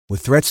With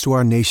threats to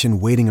our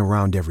nation waiting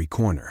around every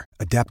corner,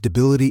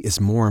 adaptability is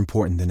more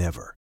important than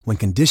ever. When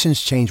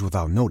conditions change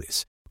without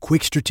notice,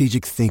 quick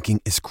strategic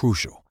thinking is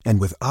crucial.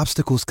 And with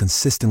obstacles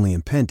consistently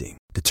impending,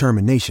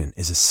 determination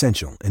is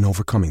essential in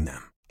overcoming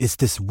them. It's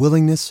this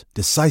willingness,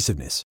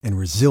 decisiveness, and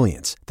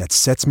resilience that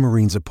sets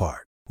Marines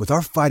apart. With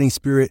our fighting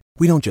spirit,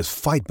 we don't just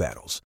fight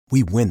battles,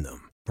 we win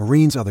them.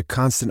 Marines are the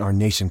constant our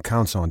nation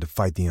counts on to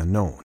fight the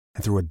unknown.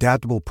 And through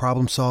adaptable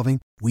problem solving,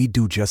 we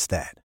do just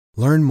that.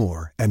 Learn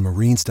more at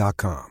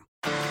marines.com.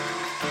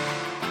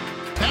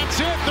 That's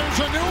it. There's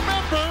a new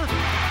member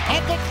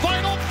of the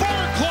Final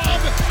Four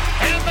Club,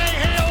 and they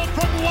hail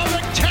from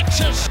Lubbock,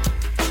 Texas.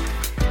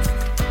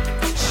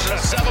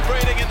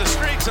 Celebrating in the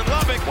streets in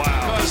Lubbock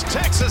because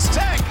Texas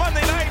Tech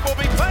Monday night will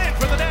be playing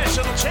for the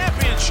national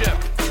championship.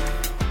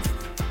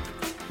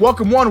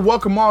 Welcome one,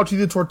 welcome all to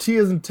the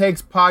Tortillas and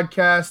Takes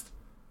podcast.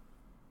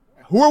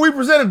 Who are we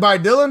presented by,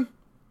 Dylan?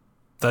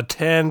 The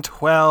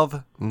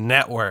 1012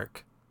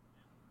 Network.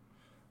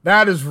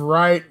 That is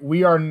right.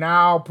 We are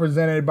now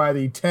presented by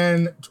the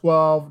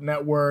 1012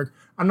 Network.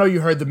 I know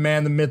you heard the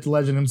man, the myth, the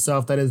legend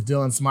himself. That is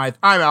Dylan Smythe.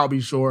 I'm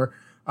Albie Shore.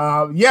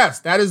 Yes,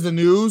 that is the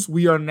news.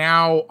 We are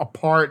now a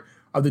part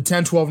of the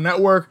 1012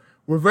 Network.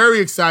 We're very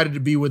excited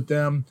to be with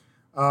them.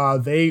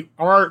 They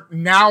are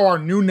now our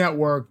new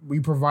network.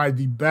 We provide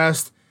the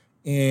best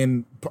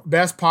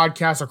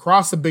podcasts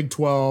across the Big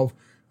 12.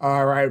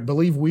 I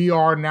believe we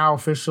are now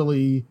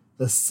officially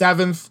the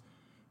 7th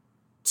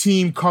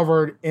team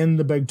covered in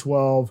the Big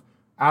 12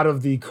 out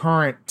of the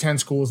current 10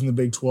 schools in the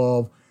Big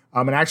 12.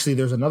 And actually,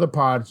 there's another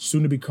pod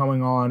soon to be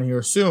coming on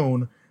here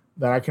soon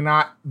that I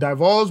cannot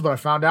divulge, but I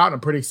found out and I'm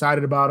pretty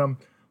excited about them.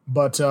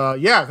 But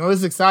this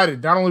is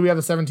excited. Not only do we have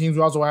the 7 teams,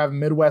 we also have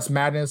Midwest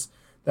Madness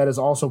that is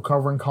also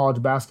covering college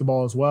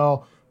basketball as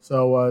well.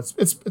 So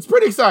it's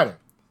pretty exciting.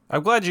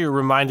 I'm glad you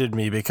reminded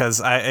me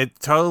because it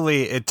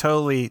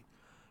totally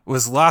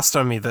was lost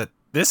on me that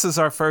this is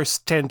our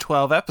first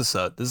 10-12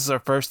 episode. This is our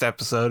first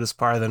episode as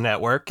part of the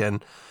network,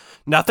 and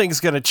nothing's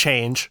going to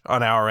change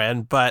on our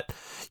end. But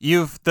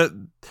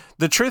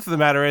the truth of the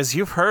matter is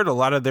you've heard a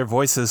lot of their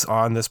voices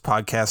on this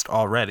podcast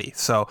already.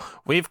 So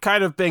we've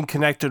kind of been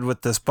connected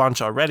with this bunch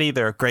already.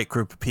 They're a great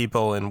group of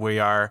people, and we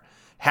are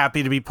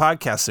happy to be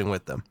podcasting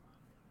with them.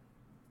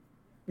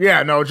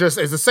 Yeah, no, it's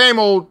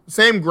the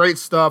same great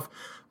stuff.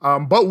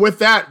 But with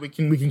that, we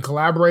can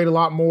collaborate a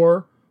lot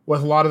more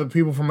with a lot of the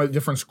people from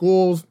different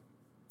schools.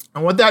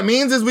 And what that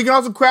means is we can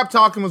also crap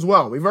talk them as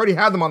well. We've already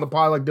had them on the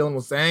pod, like Dylan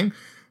was saying.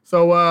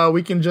 So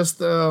we can just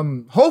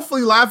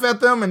hopefully laugh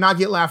at them and not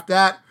get laughed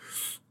at.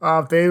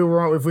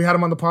 If we had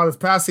them on the pod this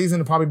past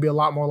season, it'd probably be a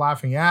lot more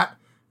laughing at.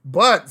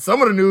 But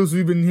some of the news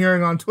we've been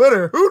hearing on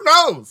Twitter, who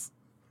knows?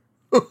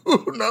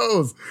 Who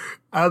knows?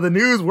 The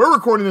news, we're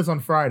recording this on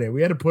Friday.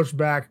 We had to push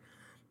back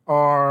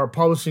our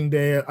publishing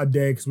day a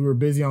day because we were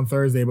busy on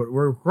Thursday, but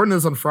we're recording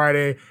this on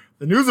Friday.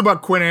 The news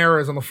about Quinn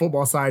Ayers on the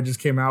football side just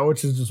came out,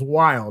 which is just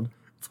wild.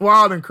 It's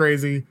wild and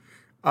crazy.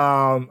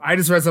 I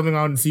just read something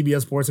on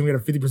CBS Sports, and we had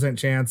a 50%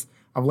 chance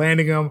of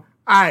landing him.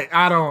 My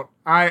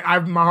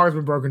heart's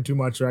been broken too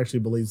much to actually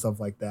believe stuff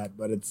like that,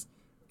 but it's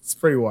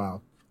pretty wild.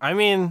 I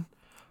mean,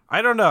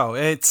 I don't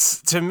know.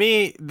 To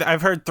me,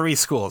 I've heard 3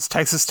 schools: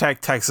 Texas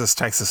Tech,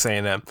 Texas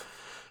A&M.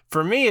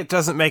 For me, it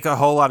doesn't make a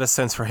whole lot of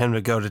sense for him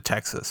to go to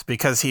Texas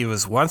because he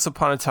was once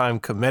upon a time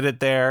committed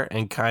there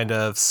and kind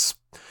of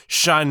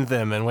shunned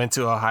them and went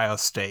to Ohio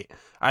State.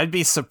 I'd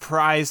be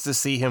surprised to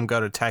see him go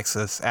to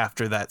Texas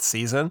after that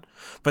season.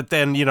 But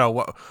then,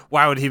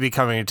 why would he be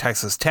coming to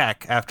Texas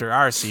Tech after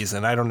our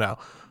season? I don't know.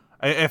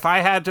 If I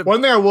had to...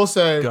 One thing I will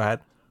say... Go ahead.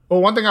 Well,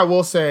 one thing I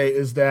will say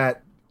is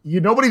that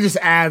nobody just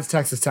adds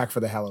Texas Tech for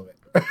the hell of it.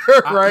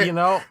 Right?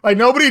 Like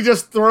nobody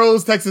just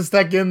throws Texas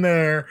Tech in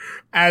there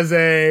as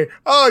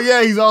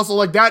he's also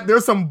like that.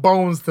 There's some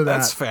bones to that.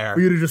 That's fair.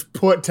 For you to just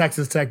put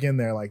Texas Tech in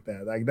there like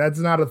that. Like that's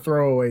not a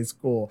throwaway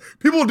school.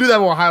 People do that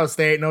with Ohio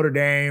State, Notre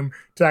Dame,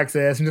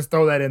 Texas, and just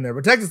throw that in there.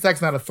 But Texas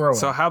Tech's not a throwaway.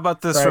 So how about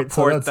this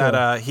report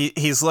that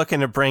he's looking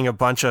to bring a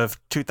bunch of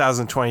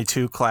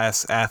 2022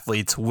 class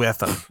athletes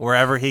with him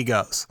wherever he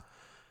goes?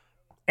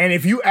 And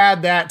if you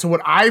add that to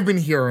what I've been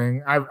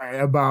hearing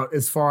about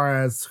as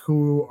far as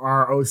who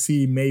our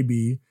OC may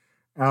be,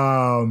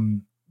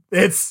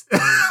 it's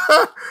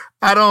I'm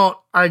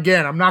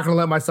not going to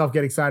let myself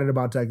get excited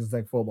about Texas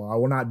Tech football. I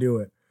will not do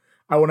it.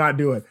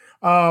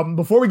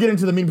 Before we get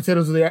into the meat and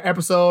potatoes of the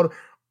episode,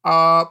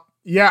 I'm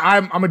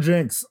a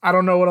jinx. I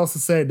don't know what else to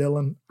say,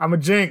 Dylan. I'm a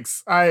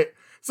jinx.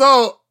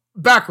 So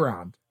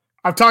background.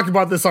 I've talked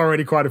about this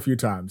already quite a few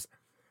times.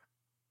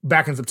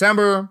 Back in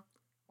September,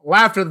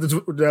 laughed at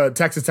the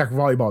Texas Tech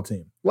volleyball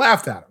team.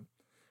 Laughed at them.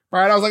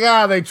 Right? I was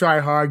like, they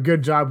try hard.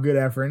 Good job, good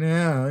effort.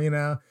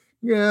 The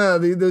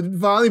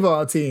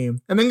volleyball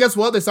team. And then guess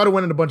what? They started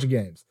winning a bunch of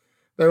games.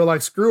 They were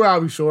like, screw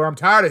Albie Shore. I'm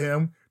tired of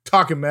him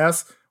talking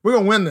mess. We're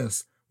going to win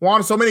this.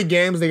 Won so many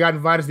games, they got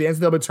invited to the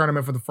NCAA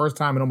tournament for the first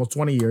time in almost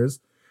 20 years.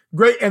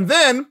 Great. And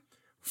then,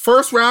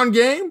 first round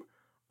game,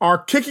 are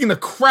kicking the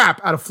crap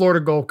out of Florida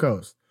Gulf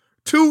Coast.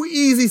 2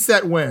 easy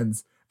set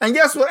wins. And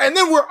guess what? And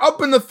then we're up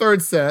in the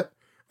third set.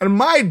 And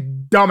my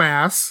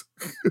dumbass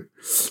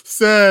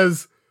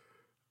says,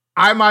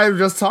 I might have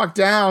just talked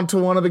down to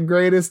one of the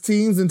greatest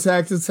teams in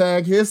Texas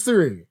Tech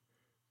history.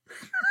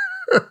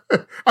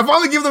 I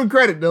finally give them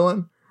credit,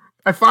 Dylan.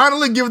 I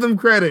finally give them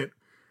credit.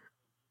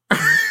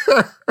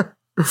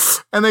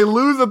 And they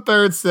lose the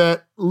third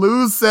set,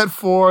 lose set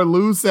 4,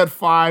 lose set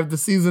 5. The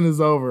season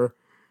is over.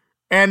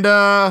 And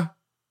I'm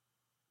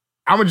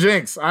a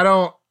jinx. I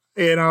don't,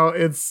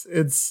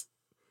 it's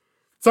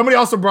somebody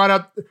also brought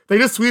up, they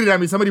just tweeted at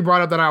me, somebody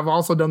brought up that I've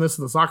also done this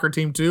to the soccer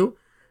team too.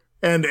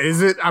 And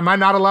am I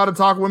not allowed to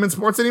talk women's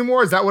sports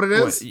anymore? Is that what it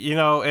is?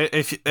 Well,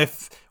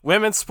 if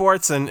women's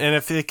sports and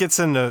if it gets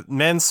into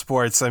men's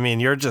sports, I mean,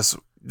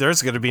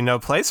 there's going to be no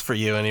place for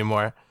you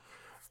anymore.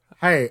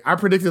 Hey, I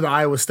predicted the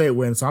Iowa State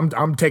win, so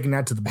I'm taking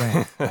that to the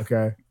bank.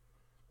 Okay,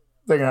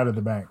 taking that to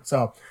the bank.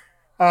 So,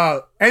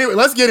 anyway,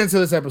 let's get into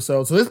this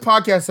episode. So, this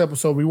podcast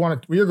episode, we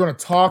are going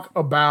to talk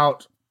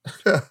about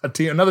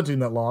another team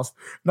that lost.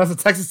 And that's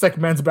the Texas Tech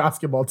men's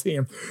basketball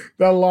team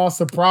that lost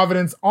to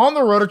Providence on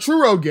the road, a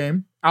true road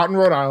game out in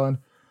Rhode Island,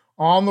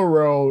 on the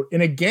road in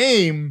a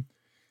game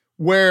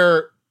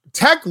where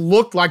Tech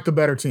looked like the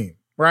better team,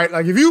 right?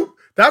 Like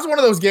that's one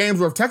of those games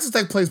where if Texas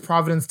Tech plays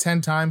Providence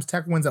 10 times,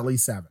 Tech wins at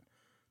least 7.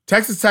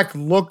 Texas Tech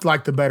looked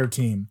like the better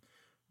team,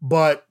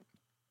 but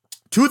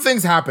two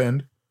things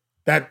happened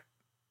that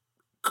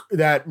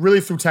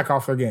really threw Tech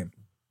off their game.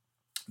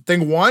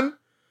 Thing one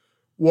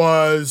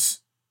was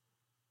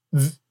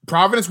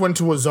Providence went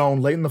to a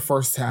zone late in the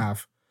first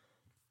half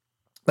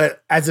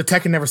that as a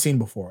Tech had never seen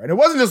before. And it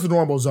wasn't just the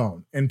normal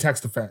zone in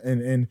Tech's defense,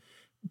 in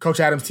Coach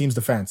Adams' team's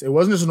defense. It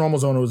wasn't just a normal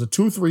zone. It was a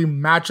 2-3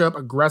 matchup,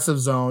 aggressive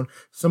zone,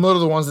 similar to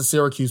the ones that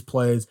Syracuse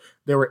plays.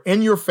 They were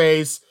in your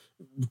face,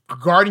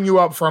 guarding you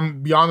up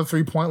from beyond the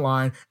 3-point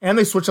line, and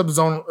they switched up the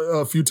zone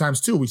a few times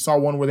too. We saw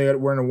one where they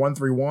were in a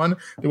 1-3-1.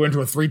 They went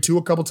into a 3-2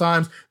 a couple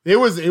times. It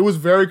was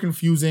very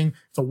confusing.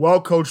 It's a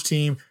well-coached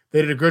team.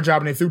 They did a good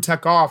job, and they threw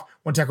Tech off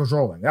when Tech was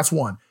rolling. That's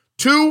one.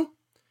 2,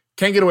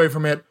 can't get away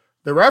from it.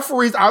 The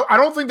referees, I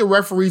don't think the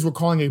referees were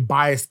calling a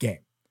biased game,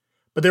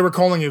 but they were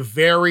calling a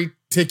very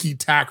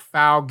ticky-tack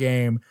foul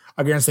game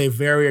against a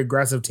very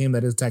aggressive team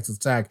that is Texas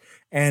Tech.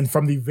 And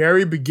from the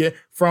very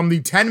from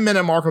the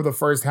 10-minute mark of the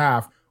first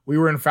half, we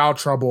were in foul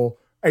trouble.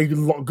 A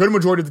good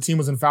majority of the team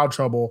was in foul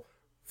trouble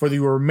for the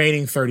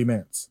remaining 30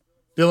 minutes.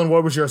 Dylan,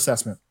 what was your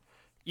assessment?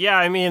 Yeah,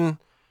 I mean,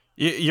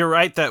 you're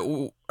right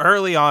that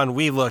early on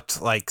we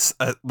looked like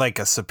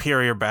a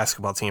superior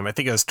basketball team. I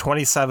think it was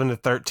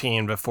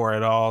 27-13 before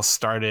it all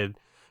started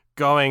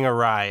going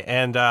awry.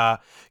 And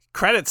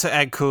credit to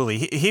Ed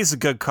Cooley. He's a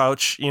good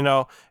coach,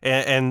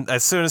 and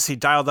as soon as he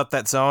dialed up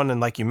that zone,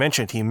 and like you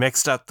mentioned, he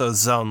mixed up those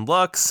zone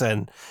looks,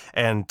 and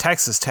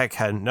Texas Tech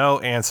had no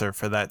answer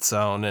for that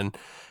zone. And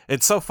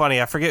it's so funny.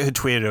 I forget who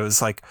tweeted it. It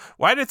was like,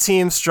 why do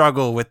teams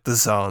struggle with the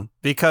zone?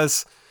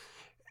 Because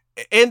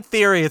in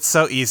theory, it's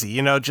so easy,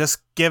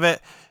 just give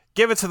it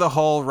to the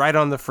hole right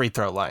on the free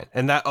throw line,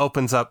 and that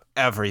opens up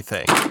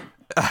everything.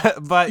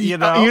 But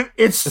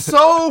it's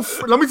so.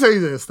 Let me tell you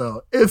this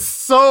though. It's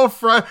so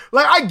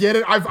like I get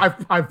it.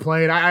 I've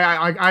played.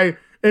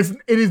 It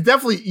is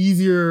definitely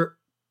easier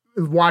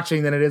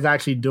watching than it is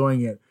actually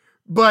doing it.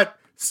 But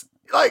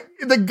like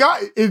the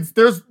guy,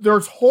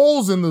 there's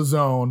holes in the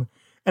zone,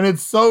 and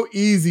it's so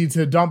easy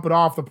to dump it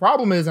off. The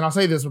problem is, and I'll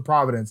say this with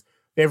Providence,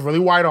 they have really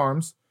wide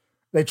arms.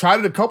 They tried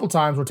it a couple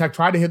times where Tech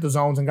tried to hit the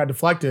zones and got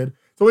deflected.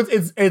 So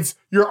it's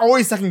you're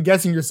always second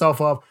guessing yourself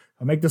of,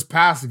 if I make this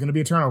pass, it's going to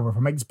be a turnover. If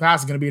I make this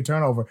pass, it's going to be a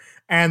turnover.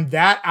 And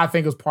that, I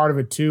think, was part of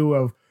it, too,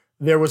 of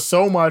there was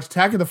so much.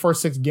 Tech in the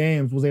first 6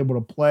 games was able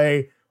to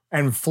play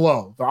and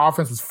flow. The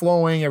offense was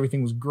flowing.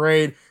 Everything was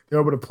great. They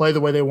were able to play the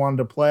way they wanted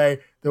to play.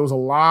 There was a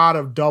lot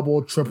of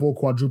double, triple,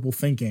 quadruple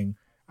thinking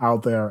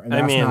out there. And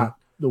that's not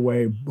the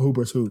way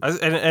Hoopers hoop.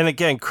 And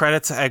again,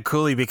 credit to Ed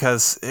Cooley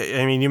because,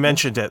 you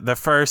mentioned it. The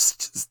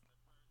first...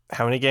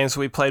 How many games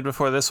we played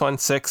before this one?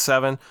 6,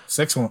 7?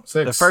 6.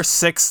 The first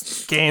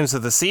 6 games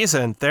of the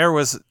season,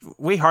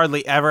 we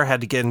hardly ever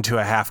had to get into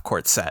a half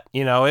court set.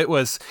 It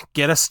was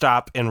get a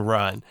stop and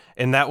run.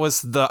 And that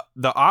was the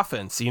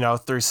offense,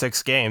 through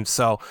 6 games.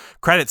 So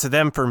credit to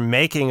them for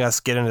making us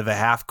get into the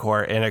half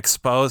court and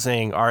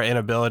exposing our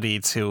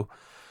inability to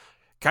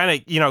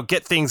kind of,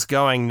 get things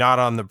going, not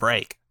on the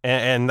break.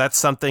 And that's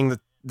something that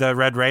the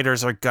Red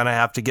Raiders are going to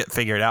have to get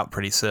figured out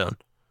pretty soon.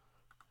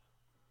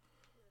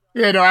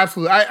 Yeah, no,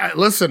 absolutely.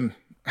 Listen,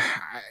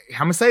 I'm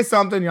going to say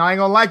something. Y'all ain't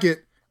going to like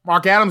it.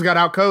 Mark Adams got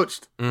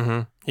outcoached.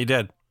 Mm-hmm. He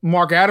did.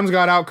 Mark Adams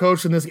got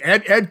outcoached in this.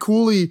 Ed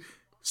Cooley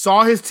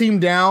saw his team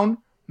down,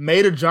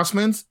 made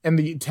adjustments, and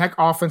the Tech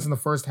offense in the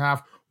first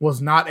half was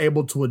not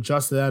able to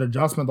adjust to that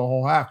adjustment the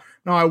whole half.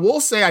 Now, I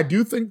will say I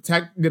do think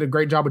Tech did a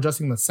great job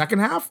adjusting the second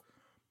half,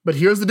 but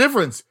here's the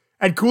difference.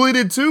 Ed Cooley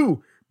did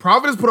too.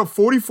 Providence put up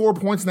 44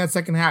 points in that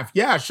second half.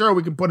 Yeah, sure,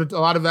 we can put a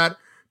lot of that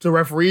to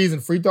referees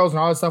and free throws and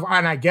all that stuff,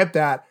 and I get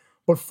that.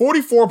 But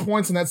 44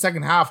 points in that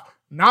second half,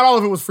 not all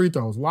of it was free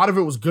throws. A lot of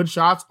it was good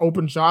shots,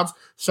 open shots,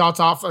 shots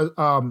off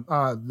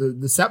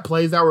the set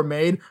plays that were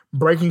made,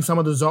 breaking some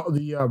of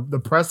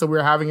the press that we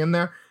were having in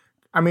there.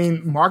 I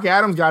mean, Mark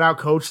Adams got out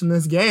coached in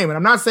this game. And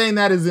I'm not saying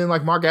that as in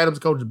like Mark Adams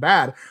coached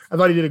bad. I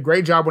thought he did a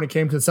great job when it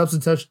came to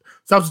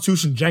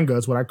substitution Jenga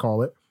is what I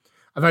call it.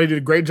 I thought he did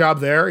a great job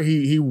there.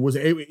 He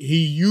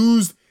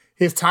used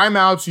his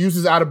timeouts, used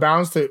his out of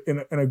bounds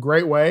in a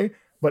great way.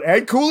 But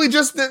Ed Cooley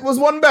just was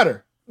one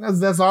better.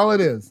 That's all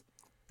it is.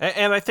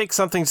 And I think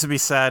something's to be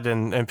said,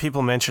 and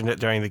people mentioned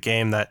it during the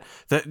game, that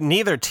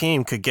neither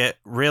team could get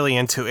really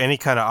into any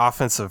kind of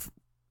offensive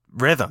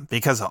rhythm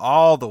because of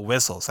all the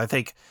whistles. I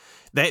think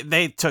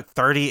they took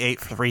 38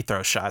 free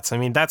throw shots. I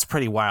mean, that's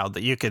pretty wild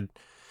that you could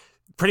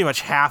pretty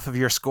much half of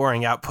your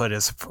scoring output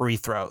is free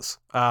throws.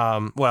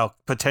 Well,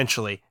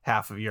 potentially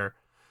half of your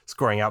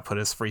scoring output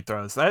is free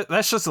throws.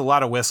 That's just a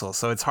lot of whistles.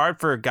 So it's hard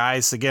for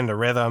guys to get into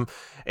rhythm.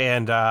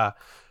 And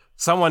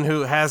someone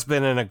who has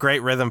been in a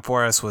great rhythm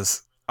for us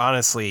was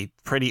honestly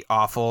pretty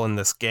awful in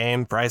this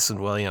game,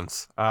 Bryson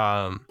Williams.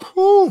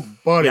 Ooh,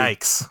 buddy.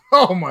 Yikes.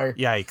 Oh, my.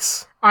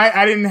 Yikes.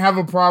 I didn't have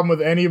a problem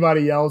with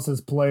anybody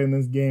else's play in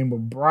this game,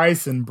 but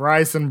Bryson.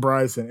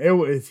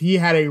 He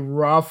had a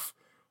rough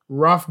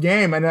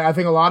game, and I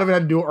think a lot of it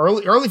had to do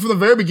early from the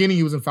very beginning.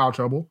 He was in foul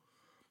trouble,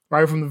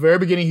 right? From the very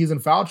beginning, he's in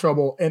foul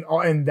trouble,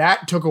 and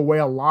that took away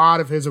a lot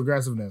of his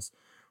aggressiveness,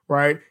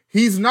 right?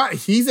 He's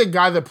a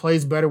guy that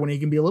plays better when he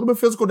can be a little bit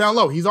physical down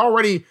low. He's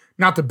already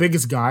not the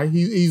biggest guy.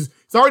 He's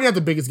already not the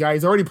biggest guy.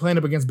 He's already playing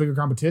up against bigger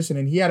competition,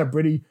 and he had a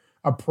pretty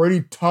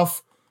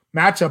tough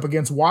matchup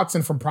against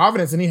Watson from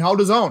Providence, and he held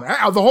his own.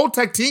 The whole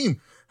Tech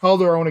team held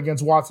their own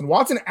against Watson.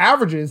 Watson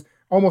averages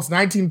almost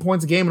 19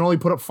 points a game and only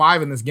put up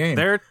 5 in this game.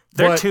 Their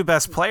two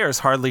best players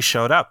hardly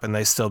showed up, and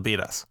they still beat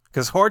us.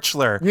 Because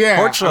Horchler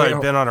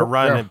had been on a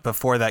run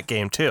before that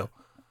game too.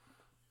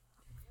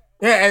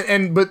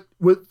 Yeah, but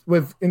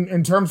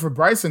in terms for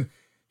Bryson,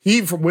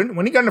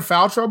 when he got into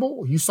foul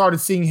trouble, you started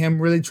seeing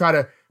him really try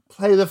to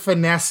play the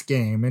finesse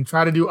game and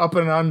try to do up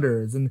and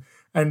unders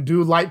and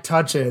do light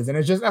touches. And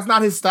that's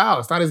not his style.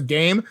 It's not his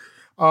game.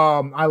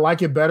 I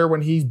like it better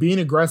when he's being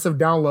aggressive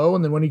down low,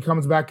 and then when he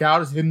comes back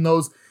out, it's hitting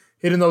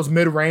those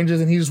mid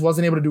ranges, and he just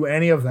wasn't able to do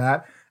any of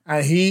that.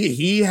 And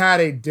he had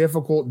a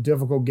difficult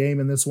game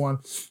in this one.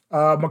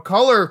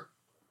 McCullough.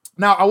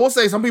 Now, I will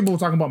say some people were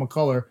talking about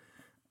McCullough.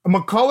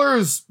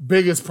 McCullough's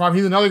biggest problem,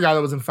 he's another guy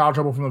that was in foul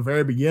trouble from the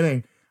very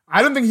beginning.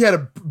 I don't think he had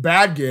a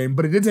bad game,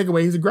 but it did take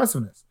away his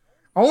aggressiveness.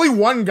 Only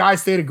one guy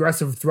stayed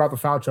aggressive throughout the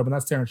foul trouble, and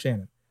that's Terrence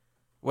Shannon.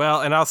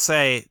 Well, and I'll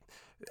say,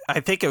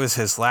 I think it was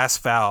his last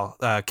foul,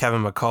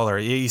 Kevin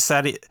McCullough. You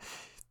said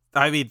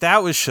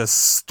that was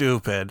just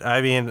stupid.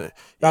 I mean,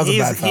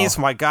 he's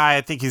my guy.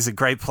 I think he's a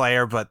great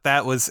player, but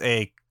that was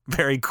a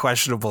very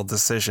questionable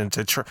decision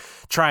to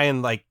try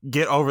and like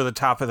get over the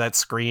top of that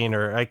screen,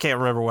 or I can't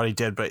remember what he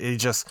did, but he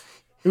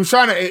was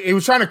trying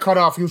to cut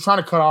off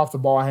the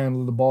ball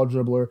handler, the ball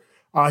dribbler.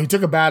 He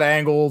took a bad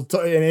angle,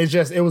 and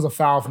it was a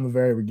foul from the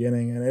very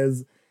beginning, and it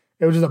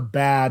was just a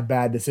bad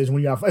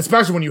decision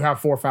especially when you have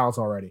 4 fouls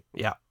already.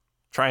 Yeah,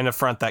 trying to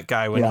front that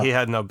guy when he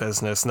had no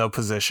business, no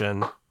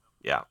position.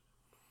 Yeah,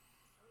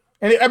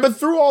 but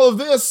through all of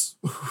this,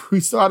 we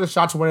still had a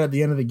shot to win at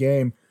the end of the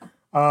game.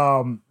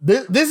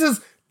 This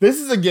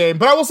is a game,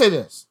 but I will say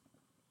this: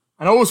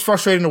 I know it was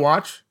frustrating to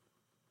watch.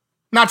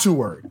 Not too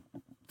worried.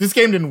 This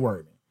game didn't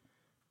worry me.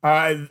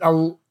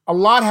 A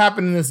lot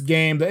happened in this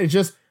game that it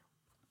just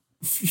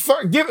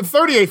give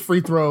 38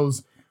 free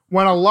throws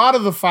when a lot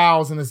of the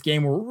fouls in this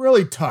game were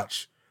really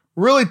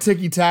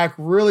ticky-tack,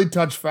 really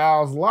touch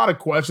fouls, a lot of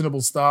questionable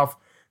stuff.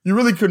 You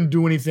really couldn't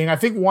do anything. I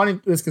think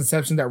one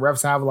misconception that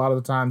refs have a lot of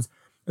the times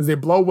is they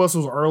blow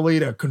whistles early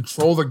to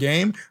control the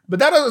game,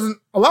 but a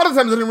lot of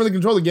times they didn't really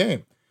control the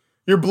game.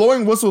 You're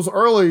blowing whistles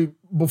early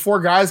before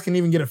guys can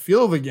even get a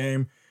feel of the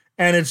game,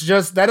 and it's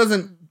just, that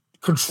doesn't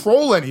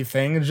control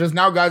anything. It's just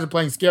now guys are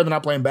playing scared, they're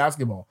not playing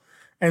basketball.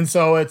 And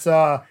so it's,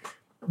 I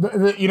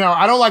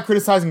don't like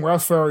criticizing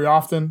refs very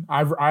often.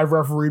 I've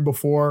refereed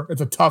before.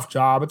 It's a tough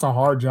job. It's a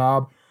hard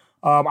job.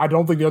 I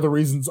don't think the other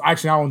reasons,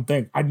 actually,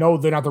 I know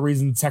they're not the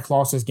reason Tech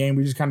lost this game.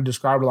 We just kind of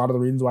described a lot of the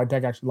reasons why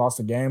Tech actually lost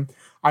the game.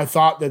 I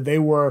thought that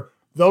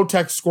though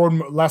Tech scored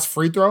less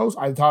free throws,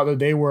 I thought that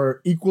they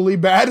were equally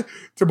bad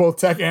to both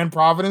Tech and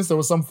Providence. There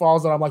was some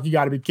fouls that I'm like, you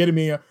got to be kidding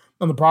me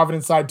on the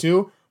Providence side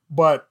too.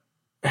 But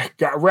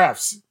got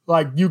refs.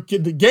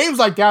 The games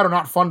like that are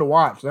not fun to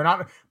watch. They're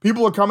not.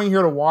 People are coming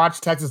here to watch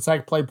Texas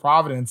Tech play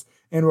Providence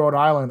in Rhode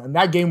Island, and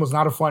that game was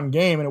not a fun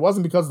game. And it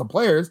wasn't because of the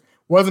players. It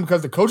wasn't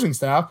because of the coaching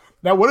staff.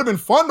 That would have been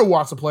fun to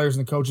watch the players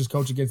and the coaches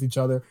coach against each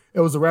other. It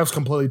was the refs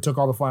completely took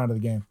all the fun out of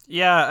the game.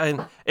 Yeah,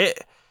 and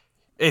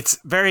it's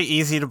very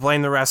easy to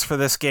blame the refs for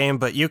this game,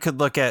 but you could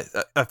look at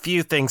a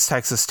few things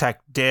Texas Tech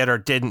did or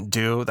didn't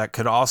do that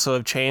could also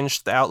have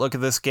changed the outlook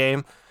of this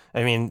game.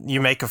 I mean, you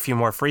make a few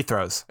more free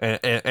throws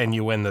and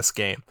you win this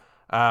game.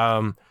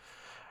 As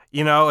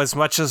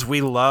much as we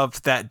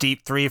loved that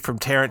deep 3 from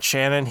Terrence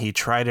Shannon, he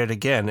tried it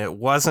again.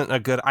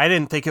 I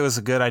didn't think it was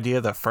a good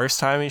idea the first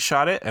time he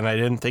shot it, and I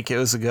didn't think it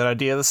was a good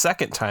idea the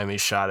second time he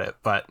shot it,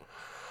 but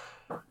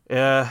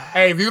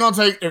hey, if you're going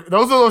to take,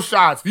 those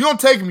shots, if you're going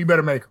to take them, you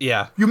better make them.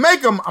 Yeah. If you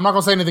make them, I'm not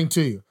going to say anything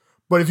to you.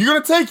 But if you're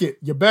going to take it,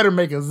 you better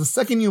make it. The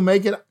second you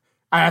make it,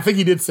 I think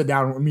he did sit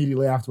down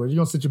immediately afterwards. You're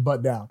going to sit your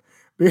butt down.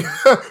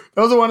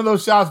 Those are one of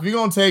those shots. If you're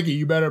going to take it,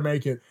 you better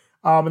make it.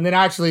 And then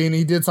actually, and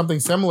he did something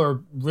similar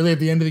really at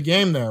the end of the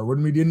game there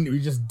when we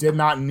just did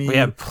not need. We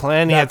had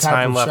plenty of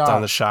time left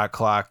on the shot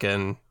clock,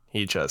 and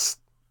he just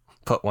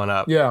put one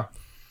up. Yeah.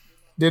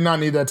 Did not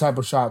need that type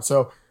of shot.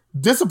 So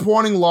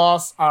disappointing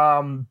loss.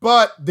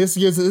 But this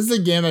is a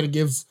game that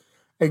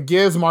it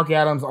gives Mark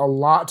Adams a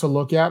lot to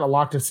look at, a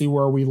lot to see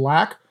where we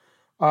lack.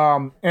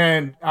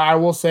 And I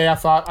will say, I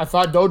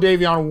thought though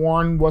Davion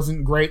Warren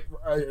wasn't great,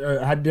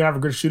 didn't have a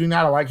good shooting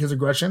night. I like his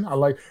aggression. I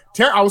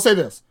will say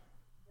this.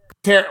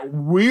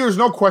 There's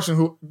no question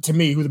who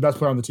the best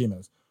player on the team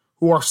is.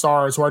 Who our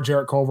stars, who our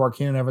Jarrett Culver, our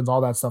Keenan Evans,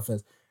 all that stuff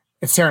is.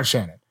 It's Terrence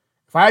Shannon.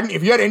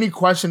 If you had any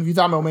question, if you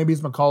thought, well, maybe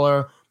it's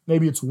McCullough,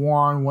 maybe it's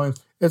Warren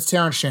Williams, it's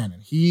Terrence Shannon.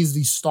 He's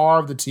the star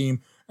of the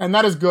team, and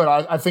that is good.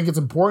 I think it's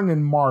important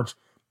in March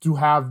to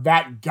have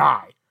that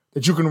guy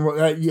that you can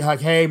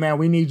like, hey man,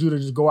 we need you to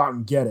just go out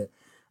and get it.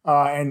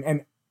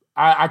 And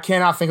I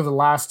cannot think of the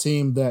last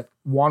team that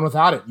won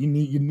without it. You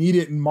need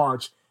it in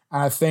March.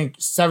 And I think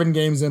 7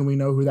 games in, we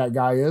know who that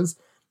guy is.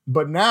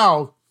 But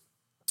now,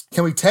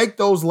 can we take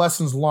those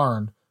lessons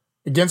learned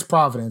against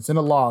Providence in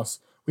a loss?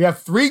 We have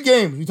 3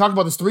 games. We talked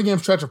about this 3-game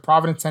stretch of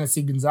Providence,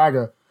 Tennessee,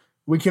 Gonzaga.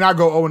 We cannot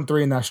go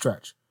 0-3 in that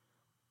stretch.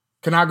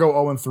 Cannot go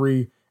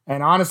 0-3.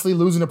 And honestly,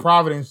 losing to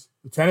Providence,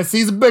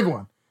 Tennessee's a big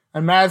one.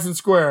 And Madison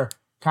Square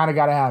kind of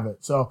got to have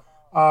it. So,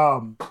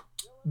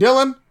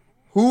 Dylan,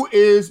 who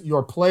is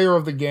your player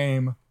of the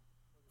game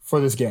for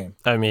this game?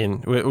 I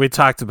mean, we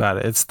talked about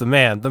it. It's the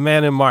man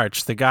in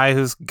March, the guy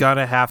who's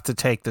gonna have to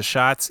take the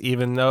shots,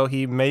 even though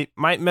he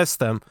might miss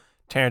them.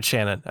 Terrence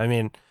Shannon. I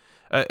mean,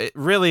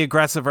 really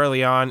aggressive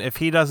early on. If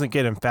he doesn't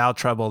get in foul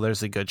trouble,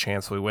 there's a good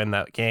chance we win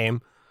that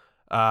game.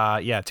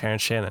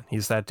 Terrence Shannon.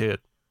 He's that dude.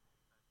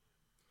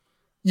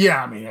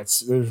 Yeah, I mean,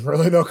 there's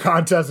really no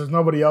contest. There's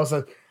nobody else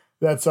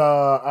that's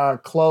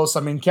close.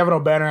 I mean, Kevin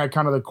O'Banner had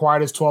kind of the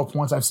quietest 12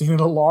 points I've seen in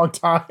a long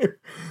time.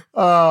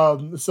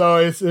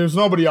 So there's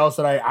nobody else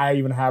that I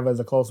even have as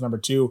a close number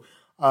 2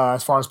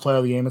 as far as player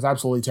of the game. It's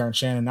absolutely Terrence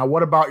Shannon. Now,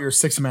 what about your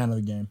 6th man of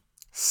the game?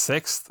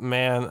 6th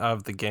man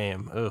of the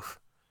game. Oof.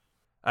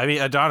 I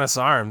mean, Adonis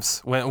Arms,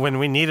 when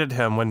we needed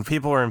him, when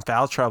people were in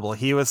foul trouble,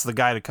 he was the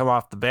guy to come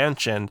off the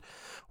bench. And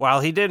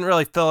while he didn't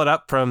really fill it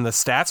up from the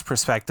stats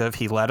perspective,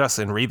 he led us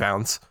in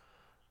rebounds.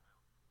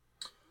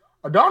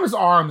 Adonis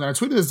Arms, and I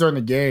tweeted this during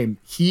the game,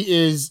 he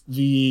is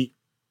the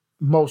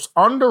most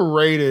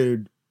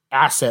underrated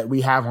asset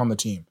we have on the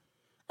team.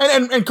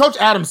 And Coach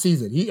Adams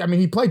sees it.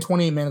 He played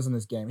 28 minutes in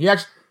this game. He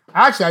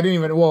actually I didn't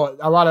even, well,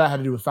 a lot of that had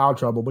to do with foul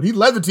trouble, but he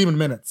led the team in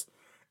minutes.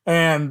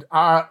 And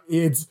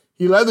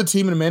he led the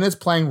team in minutes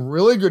playing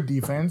really good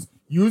defense,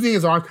 using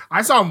his arms.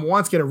 I saw him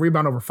once get a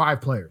rebound over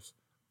 5 players.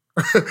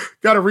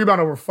 Got a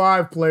rebound over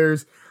 5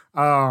 players.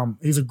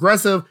 He's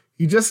aggressive.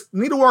 You just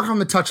need to work on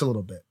the touch a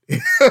little bit.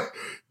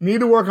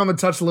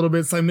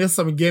 So I missed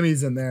some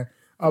gimmies in there.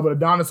 But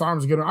Adonis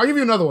Arms is good. I'll give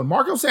you another one.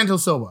 Marco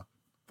Santos Silva.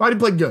 Thought he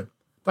played good.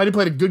 Thought he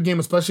played a good game,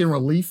 especially in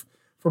relief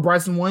for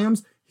Bryson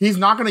Williams. He's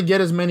not going to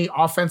get as many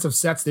offensive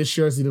sets this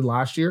year as he did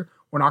last year.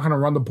 We're not going to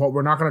run the ball.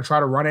 We're not going to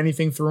try to run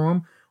anything through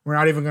him. We're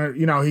not even going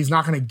to, he's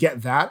not going to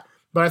get that.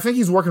 But I think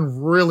he's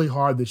working really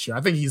hard this year.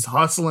 I think he's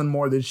hustling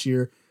more this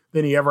year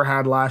than he ever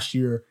had last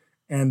year.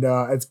 And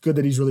it's good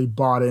that he's really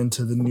bought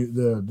into the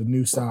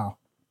new style.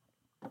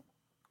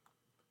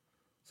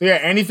 So yeah,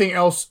 anything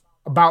else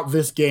about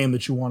this game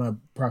that you want to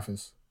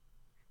preface?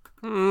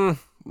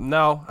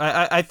 No,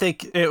 I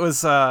think it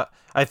was, I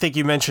think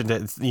you mentioned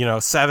it,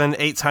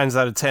 7-8 times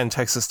out of 10,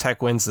 Texas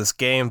Tech wins this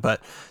game,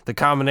 but the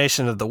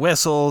combination of the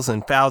whistles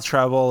and foul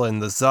trouble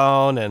and the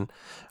zone and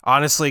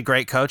honestly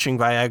great coaching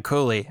by Ed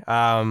Cooley.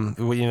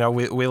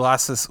 We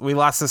lost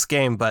this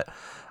game, but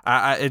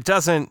it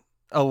doesn't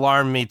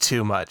alarm me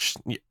too much.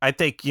 I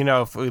think,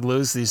 if we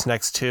lose these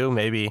next 2,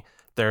 maybe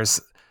there's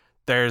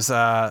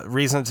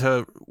reason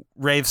to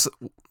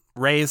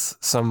raise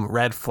some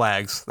red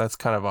flags. That's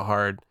kind of a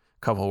hard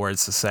couple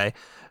words to say.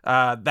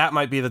 That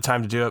might be the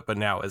time to do it, but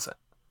now isn't.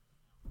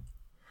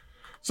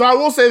 So I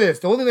will say this.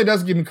 The only thing that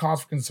doesn't give me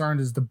cause for concern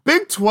is the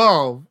Big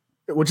 12,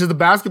 which is the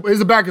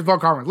basketball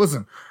conference.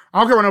 Listen, I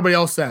don't care what nobody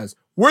else says.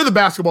 We're the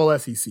basketball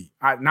SEC,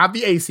 not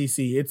the ACC.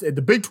 It's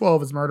the Big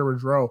 12 is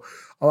murderer's row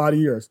a lot of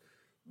years.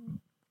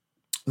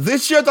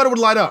 This year I thought it would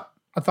light up.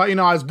 I thought,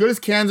 as good as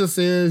Kansas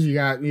is, you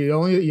got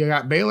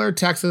Baylor,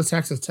 Texas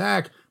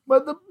Tech,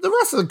 but the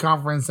rest of the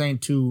conference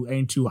ain't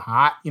too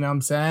hot. You know what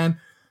I'm saying?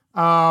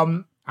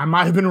 I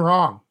might have been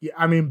wrong.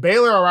 I mean,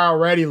 Baylor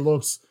already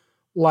looks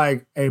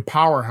like a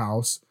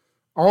powerhouse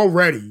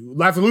already.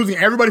 After losing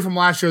everybody from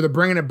last year, they're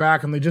bringing it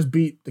back, and they just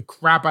beat the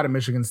crap out of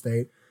Michigan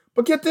State.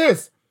 But get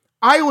this,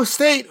 Iowa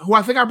State, who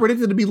I think I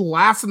predicted to be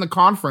last in the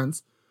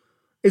conference,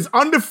 is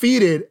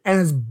undefeated and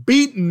has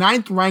beat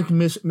 9th-ranked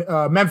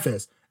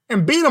Memphis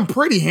and beat them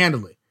pretty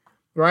handily,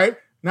 right?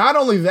 Not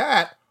only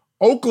that,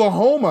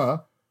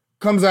 Oklahoma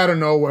comes out of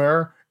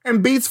nowhere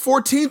and beats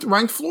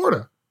 14th-ranked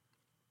Florida.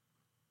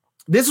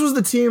 This was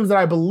the teams that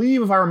I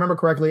believe, if I remember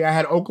correctly, I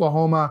had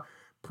Oklahoma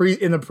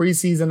in the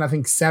preseason, I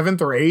think 7th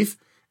or 8th,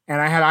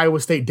 and I had Iowa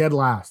State dead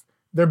last.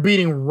 They're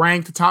beating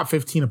ranked top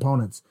 15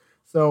 opponents.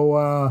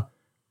 So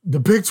the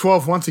Big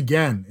 12, once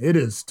again, it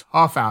is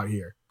tough out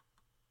here.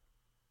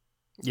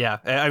 Yeah,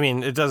 I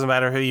mean, it doesn't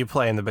matter who you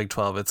play in the Big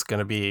 12. It's going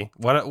to be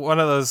one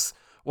of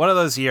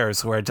those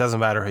years where it doesn't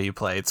matter who you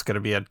play. It's going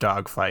to be a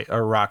dogfight,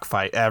 a rock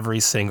fight every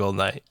single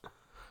night.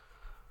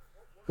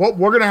 Well,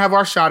 we're going to have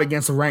our shot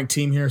against a ranked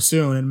team here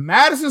soon. In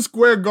Madison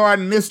Square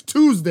Garden this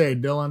Tuesday,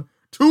 Dylan.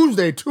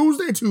 Tuesday.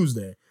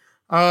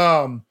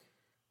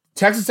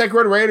 Texas Tech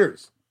Red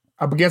Raiders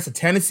up against the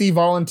Tennessee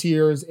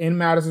Volunteers in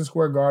Madison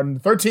Square Garden. The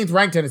 13th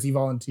ranked Tennessee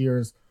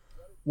Volunteers.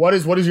 What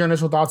is your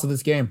initial thoughts of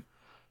this game?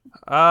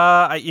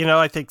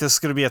 I think this is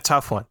going to be a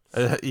tough one.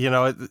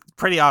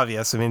 Pretty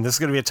obvious. I mean, this is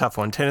going to be a tough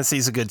one.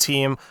 Tennessee's a good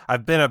team.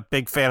 I've been a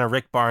big fan of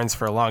Rick Barnes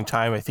for a long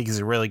time. I think he's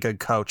a really good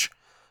coach.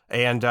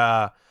 And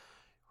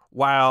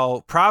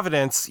while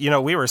Providence,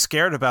 we were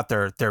scared about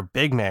their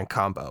big man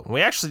combo.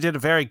 We actually did a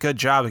very good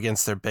job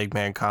against their big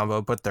man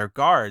combo, but their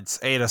guards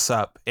ate us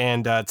up.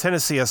 And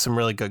Tennessee has some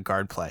really good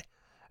guard play.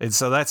 And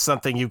so that's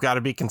something you've got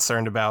to be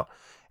concerned about.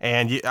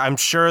 And I'm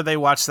sure they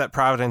watched that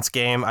Providence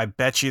game. I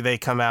bet you they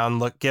come out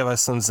and give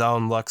us some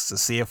zone looks to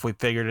see if we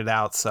figured it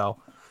out.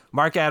 So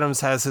Mark Adams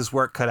has his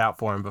work cut out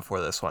for him before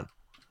this one.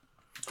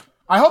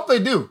 I hope they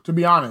do, to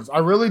be honest. I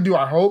really do.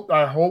 I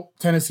hope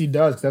Tennessee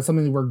does, because that's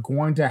something that we're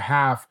going to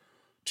have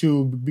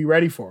to be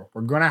ready for.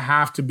 We're going to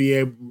have to be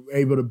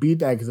able to beat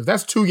that, because if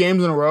that's 2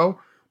 games in a row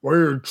where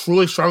you're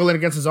truly struggling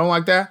against a zone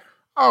like that,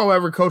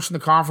 every coach in the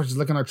conference is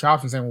licking their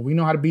chops and saying, well, we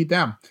know how to beat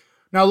them.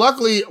 Now,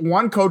 luckily,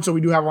 one coach that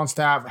we do have on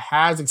staff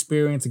has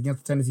experience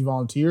against the Tennessee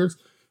Volunteers,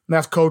 and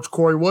that's Coach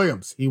Corey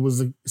Williams. He was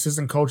the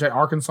assistant coach at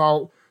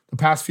Arkansas the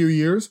past few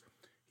years.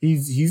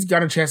 He's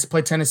got a chance to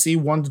play Tennessee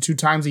 1 to 2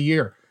 times a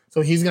year. So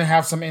he's going to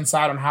have some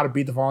insight on how to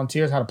beat the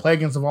Volunteers, how to play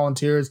against the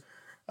Volunteers,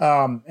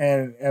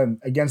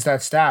 and against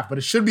that staff. But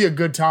it should be a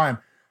good time.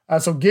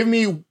 So give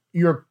me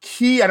your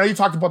key. I know you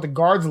talked about the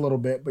guards a little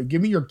bit, but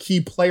give me your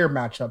key player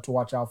matchup to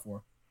watch out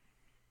for.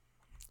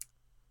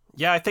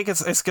 Yeah, I think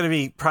it's going to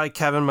be probably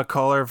Kevin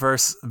McCullough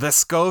versus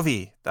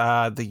Vescovi,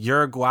 the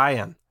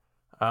Uruguayan.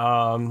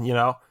 I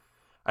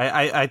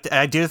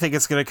do think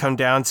it's going to come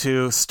down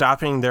to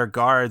stopping their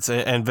guards,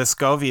 and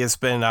Vescovi has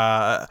been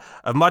a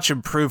much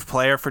improved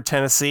player for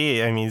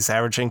Tennessee. I mean, he's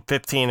averaging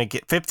 15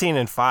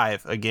 and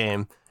 5 a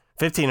game,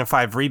 15 and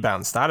 5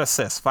 rebounds, not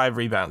assists, 5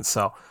 rebounds.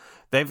 So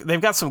they've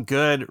got some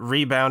good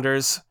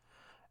rebounders,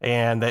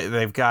 and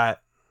they've got.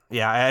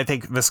 Yeah, I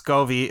think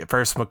Vescovi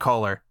versus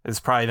McCullough is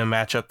probably the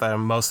matchup that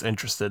I'm most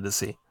interested to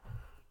see.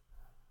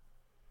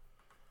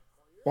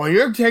 Well,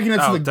 you're taking it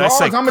to the guards.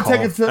 I'm going to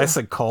take it to... I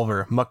said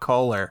Culver.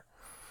 McCullough.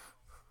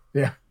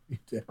 Yeah, you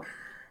did.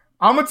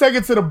 I'm going to take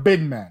it to the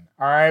big men,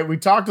 all right? We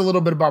talked a little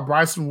bit about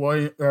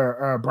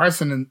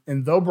Bryson,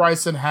 and though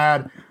Bryson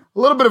had a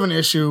little bit of an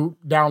issue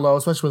down low,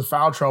 especially with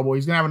foul trouble,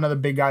 he's going to have another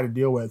big guy to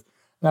deal with.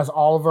 And that's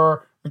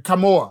Oliver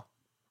Nkamhoua.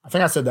 I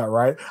think I said that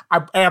right.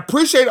 I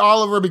appreciate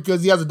Oliver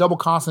because he has a double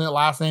consonant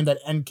last name, that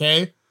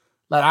NK.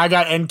 Like, I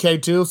got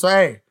NK too. So,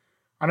 hey,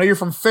 I know you're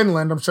from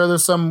Finland. I'm sure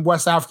there's some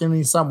West African in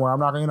you somewhere. I'm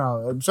not going to,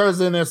 I'm sure it's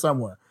in there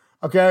somewhere.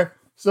 Okay?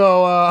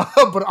 So,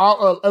 but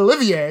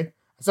Olivier, I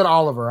said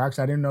Oliver.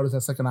 Actually, I didn't notice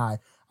that second I.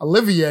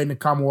 Olivier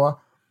Nkamhoua,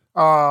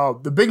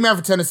 the big man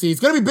for Tennessee.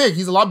 He's going to be big.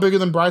 He's a lot bigger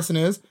than Bryson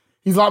is.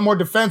 He's a lot more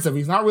defensive.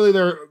 He's not really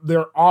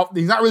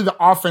he's not really the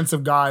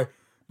offensive guy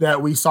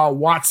that we saw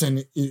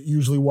Watson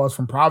usually was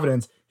from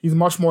Providence. He's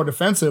much more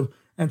defensive.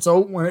 And so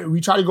when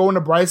we try to go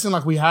into Bryson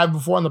like we have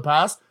before in the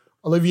past,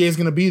 Olivier is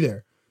going to be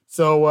there.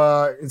 So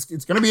it's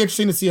going to be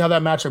interesting to see how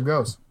that matchup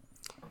goes.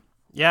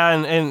 Yeah,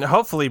 and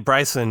hopefully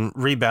Bryson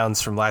rebounds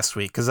from last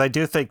week, because I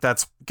do think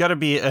that's going to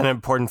be an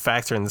important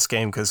factor in this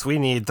game, because we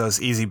need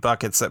those easy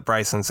buckets that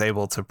Bryson's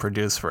able to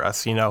produce for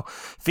us.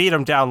 Feed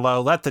him down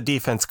low, let the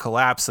defense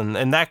collapse,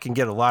 and that can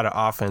get a lot of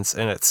offense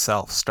in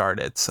itself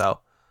started. So.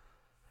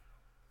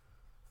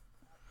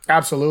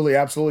 Absolutely.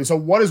 So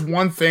what is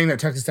one thing that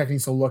Texas Tech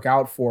needs to look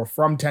out for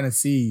from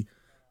Tennessee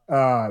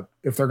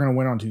if they're going to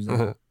win on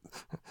Tuesday?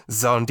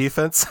 Zone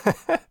defense?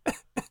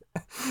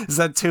 Is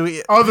that too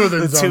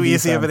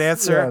easy of an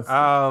answer?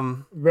 Yes.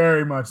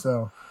 Very much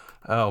so.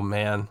 Oh,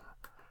 man.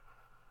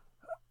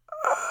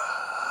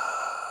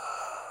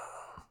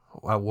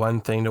 One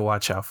thing to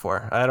watch out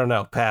for. I don't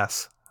know.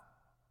 Pass.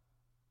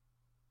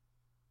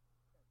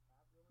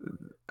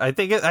 That's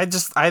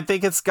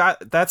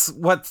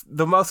what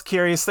the most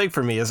curious thing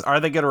for me is, are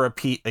they going to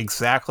repeat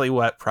exactly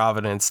what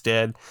Providence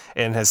did?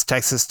 And has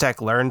Texas Tech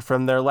learned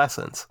from their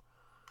lessons?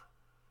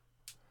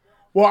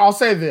 Well, I'll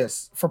say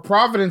this. For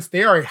Providence,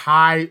 they are a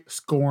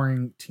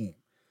high-scoring team.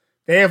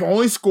 They have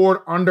only scored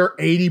under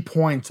 80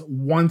 points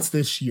once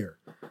this year,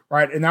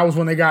 right? And that was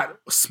when they got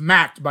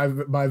smacked by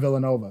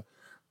Villanova.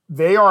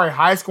 They are a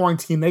high-scoring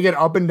team. They get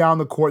up and down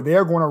the court. They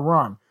are going to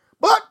run.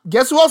 But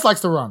guess who else likes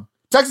to run?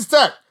 Texas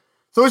Tech.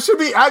 So it should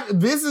be,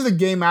 this is a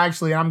game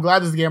actually, and I'm glad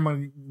this is a game I'm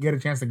going to get a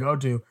chance to go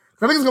to.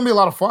 I think it's going to be a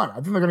lot of fun. I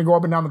think they're going to go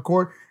up and down the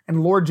court,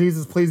 and Lord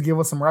Jesus, please give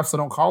us some refs so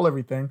don't call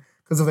everything.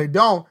 Because if they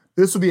don't,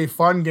 this will be a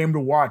fun game to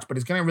watch, but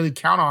it's going to really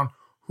count on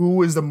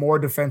who is the more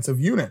defensive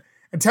unit.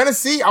 And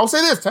Tennessee, I'll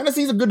say this,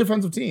 Tennessee's a good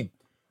defensive team.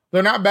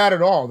 They're not bad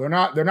at all. They're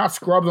not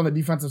scrubs on the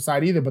defensive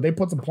side either, but they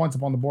put some points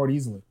up on the board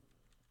easily.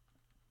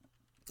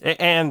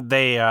 And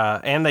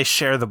they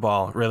share the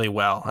ball really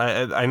well.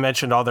 I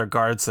mentioned all their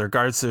guards. Their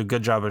guards do a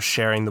good job of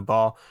sharing the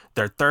ball.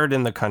 They're third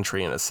in the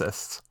country in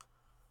assists.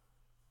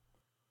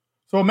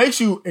 So it makes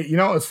you,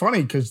 it's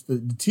funny because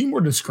the team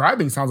we're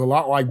describing sounds a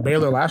lot like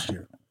Baylor last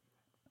year.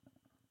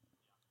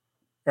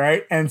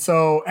 Right? And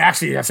so,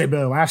 actually, I say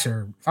Baylor last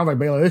year. Sounds like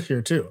Baylor this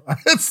year, too.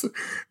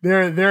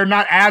 They're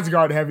not as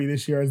guard heavy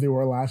this year as they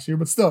were last year,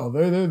 but still,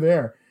 they're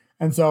there.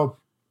 And so,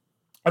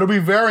 it'll be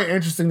very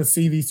interesting to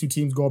see these two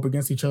teams go up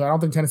against each other. I don't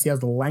think Tennessee has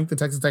the length that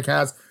Texas Tech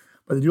has,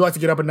 but they do like to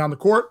get up and down the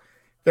court.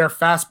 They're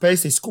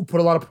fast-paced. They put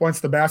a lot of points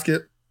in the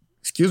basket.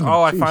 Excuse me.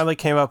 Oh, I finally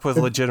came up with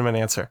a legitimate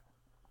answer.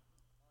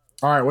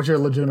 All right, what's your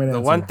legitimate answer?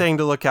 The one thing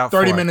to look out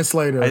 30 minutes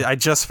later. I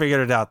just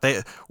figured it out.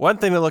 One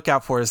thing to look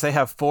out for is they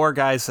have 4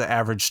 guys that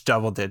average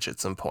double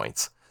digits in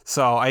points.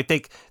 So I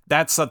think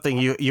that's something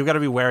you got to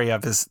be wary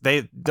of is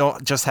they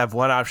don't just have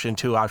 1 option,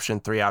 2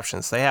 option, 3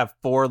 options. They have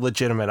 4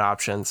 legitimate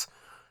options.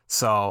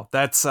 So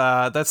that's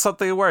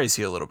something that worries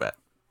you a little bit.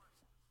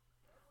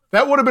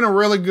 That would have been a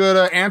really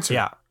good answer.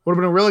 Yeah. Would have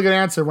been a really good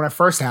answer when I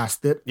first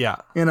asked it. Yeah.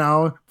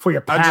 For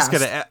your past.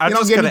 I'm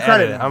just gonna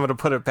edit it. I'm gonna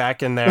put it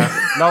back in there.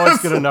 No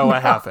one's gonna know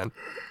what happened.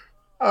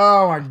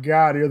 Oh my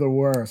God, you're the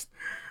worst.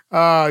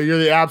 You're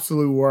the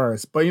absolute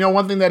worst. But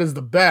one thing that is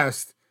the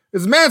best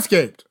is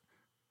Manscaped.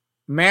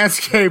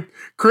 Manscaped,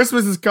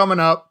 Christmas is coming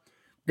up.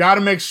 Got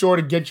to make sure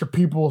to get your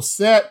people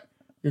set,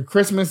 your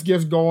Christmas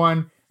gifts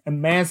going,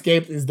 and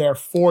Manscaped is there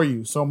for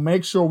you. So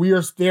make sure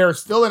they're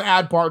still an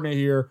ad partner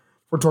here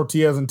for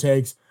Tortillas and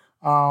Takes.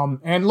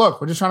 And look,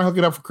 we're just trying to hook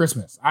it up for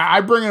Christmas. I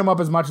bring them up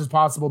as much as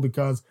possible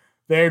because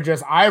they're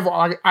just,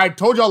 I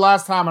told y'all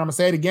last time, and I'm going to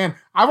say it again,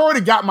 I've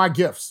already got my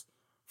gifts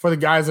for the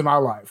guys in my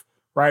life,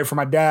 right? For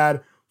my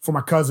dad, for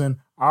my cousin.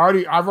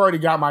 I've already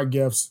got my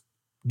gifts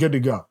good to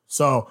go.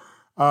 So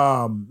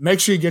make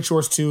sure you get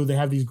yours too. They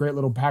have these great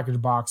little package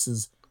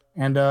boxes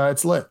and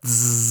it's lit.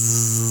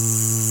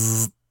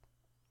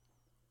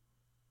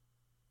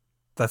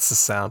 That's the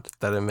sound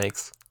that it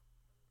makes.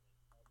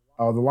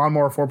 Oh, the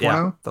Lawnmower 4.0?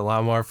 Yeah, the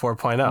Lawnmower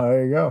 4.0. Oh,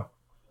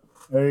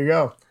 there you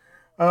go.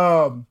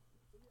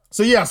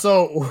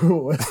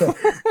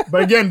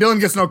 But again, Dylan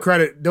gets no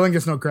credit. Dylan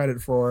gets no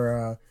credit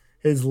for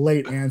his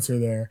late answer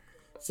there.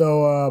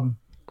 So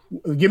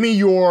give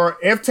me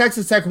if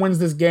Texas Tech wins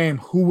this game,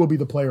 who will be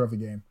the player of the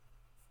game?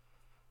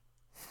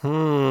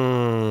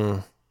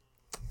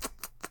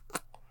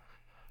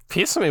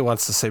 Piece of me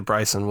wants to say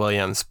Bryson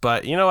Williams,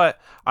 but you know what?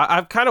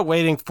 I'm kind of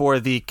waiting for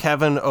the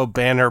Kevin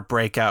O'Banner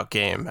breakout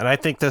game, and I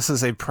think this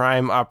is a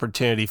prime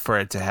opportunity for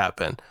it to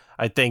happen.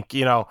 I think,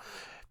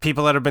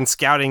 people that have been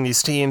scouting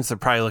these teams, they're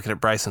probably looking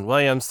at Bryson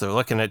Williams, they're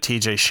looking at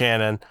TJ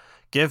Shannon.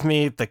 Give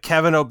me the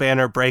Kevin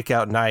O'Banner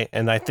breakout night,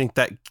 and I think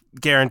that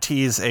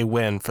guarantees a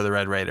win for the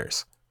Red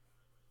Raiders.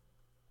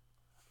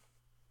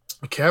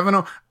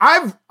 Kevin,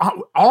 I've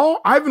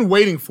been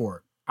waiting for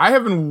it. I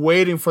have been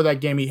waiting for that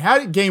game. He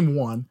had it game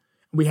 1.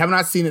 We have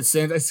not seen it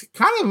since. It's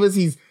kind of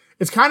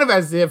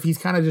as if he's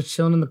kind of just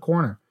chilling in the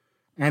corner,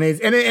 and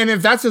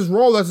if that's his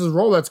role,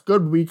 that's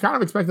good. We kind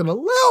of expected a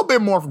little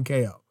bit more from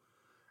KO,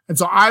 and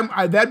so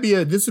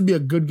this would be a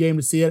good game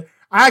to see it.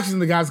 I actually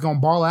think the guy's gonna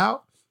ball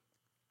out.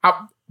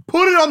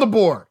 Put it on the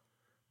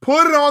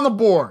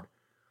board.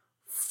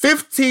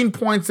 15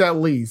 points at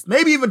least,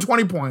 maybe even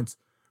 20 points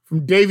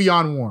from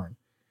Davion Warren.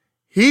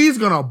 He's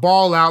gonna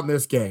ball out in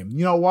this game.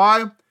 You know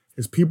why?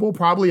 His people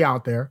probably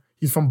out there.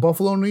 He's from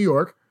Buffalo, New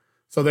York.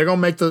 So they're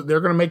gonna make the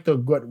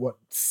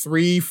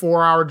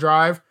 3-4 hour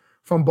drive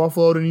from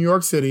Buffalo to New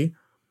York City,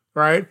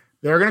 right?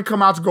 They're gonna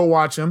come out to go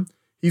watch him.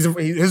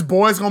 His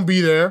boy's gonna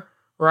be there,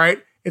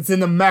 right? It's in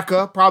the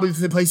Mecca, probably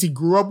the place he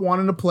grew up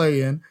wanting to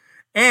play in,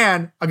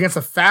 and against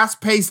a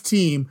fast-paced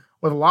team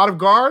with a lot of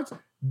guards.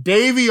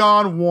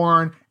 Davion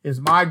Warren is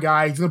my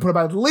guy. He's gonna put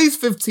up at least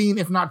 15,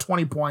 if not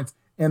 20 points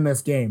in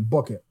this game.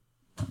 Book it.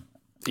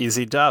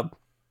 Easy dub,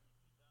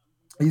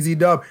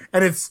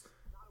 and it's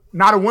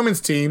not a women's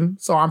team,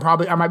 so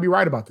I might be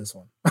right about this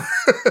one.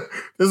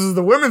 This is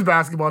the women's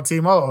basketball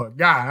team. Oh,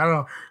 God, I don't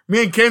know.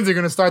 Me and Ken's are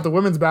going to start the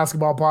women's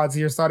basketball pods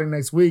here starting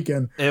next week,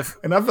 and I feel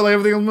like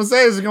everything I'm going to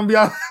say is going to be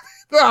out.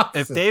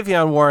 If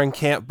Davion Warren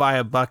can't buy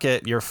a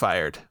bucket, you're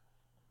fired.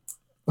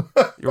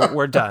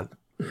 We're done.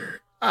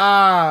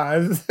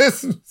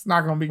 It's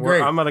not going to be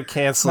great. I'm going to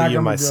cancel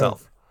you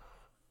myself.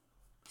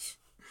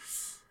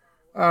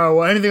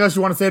 Well, anything else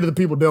you want to say to the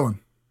people, Dylan?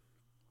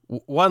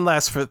 One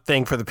last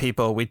thing for the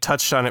people. We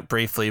touched on it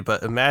briefly,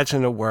 but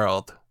imagine a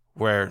world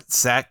where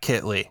Zach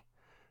Kitley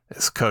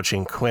is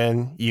coaching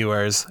Quinn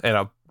Ewers and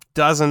a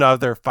dozen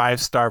other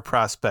 5-star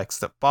prospects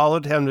that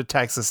followed him to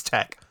Texas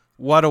Tech.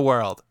 What a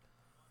world.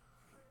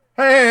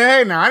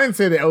 Hey, now, I didn't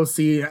say the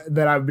OC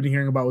that I've been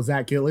hearing about was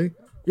Zach Kitley.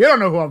 You don't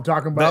know who I'm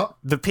talking about.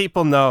 The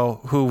people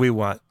know who we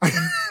want.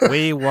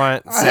 We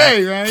want Zach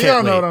Hey, man, Kitley. you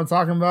don't know what I'm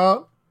talking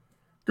about.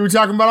 Could be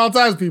talking about all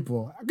types of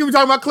people. I could be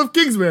talking about Cliff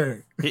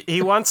Kingsbury.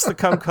 He wants to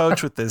come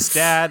coach with his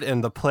dad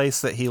in the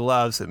place that he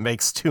loves. It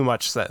makes too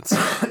much sense.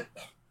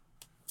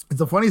 It's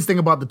the funniest thing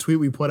about the tweet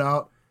we put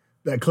out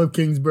that Cliff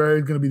Kingsbury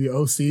is going to be the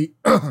OC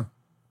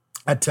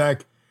at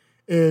Tech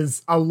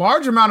is a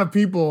large amount of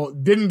people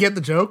didn't get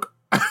the joke.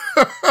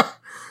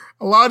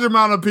 A large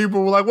amount of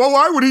people were like, well,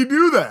 why would he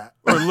do that?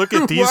 Or look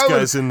at these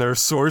guys in their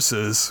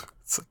sources.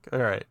 It's like, all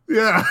right.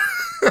 Yeah.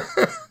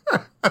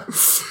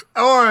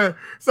 Or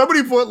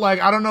somebody put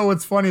like, I don't know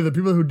what's funny, the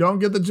people who don't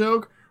get the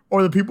joke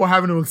or the people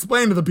having to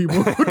explain to the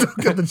people who don't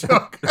get the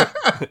joke.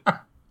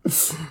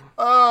 It's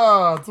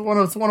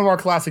one of our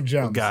classic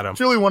gems. Got him.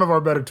 Truly one of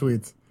our better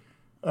tweets.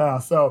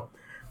 All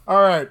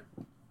right.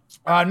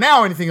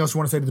 Now anything else you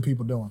want to say to the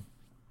people, Dylan?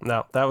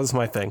 No, that was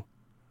my thing.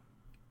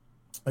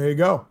 There you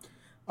go.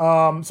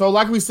 So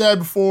like we said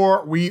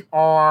before, we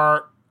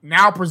are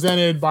now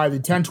presented by the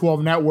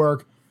 1012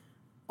 Network.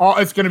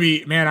 It's going to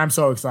be, man, I'm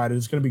so excited.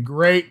 It's going to be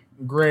great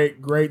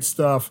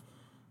stuff.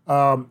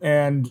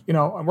 And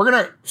we're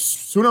going to,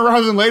 sooner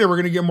rather than later, we're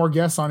going to get more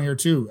guests on here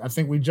too. I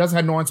think we just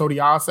had Lawrence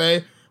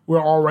Odiase.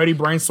 We're already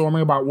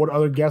brainstorming about what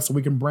other guests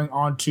we can bring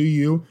on to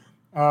you.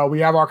 We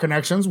have our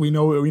connections. We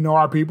know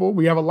our people.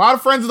 We have a lot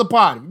of friends of the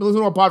pod. If you've been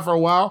listening to our pod for a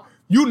while,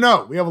 we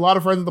have a lot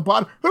of friends of the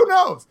pod. Who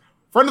knows?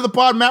 Friend of the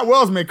pod, Matt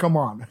Wells, may come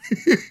on.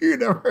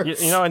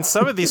 And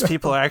some of these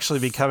people are actually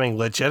becoming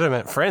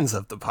legitimate friends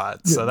of the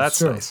pod, so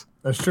that's nice.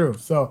 That's true.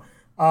 So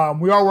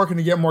we are working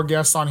to get more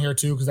guests on here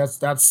too, because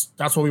that's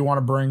what we want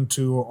to bring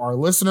to our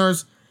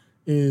listeners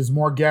is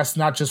more guests,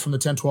 not just from the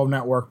 1012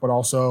 Network, but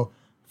also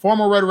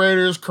former Red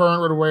Raiders,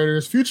 current Red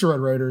Raiders, future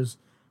Red Raiders.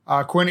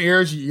 Quinn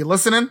Ears, you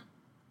listening?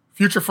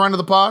 Future friend of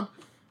the pod.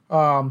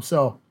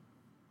 So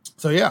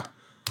yeah.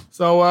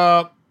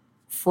 So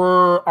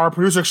for our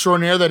producer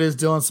extraordinaire, that is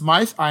Dylan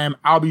Smythe, I am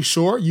Albie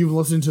Shore. You've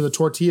listened to the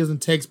Tortillas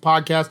and Takes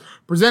podcast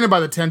presented by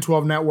the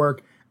 1012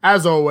 Network.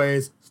 As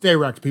always, stay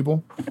wrecked,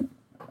 people.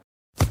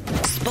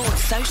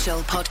 Sports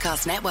Social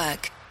Podcast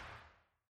Network.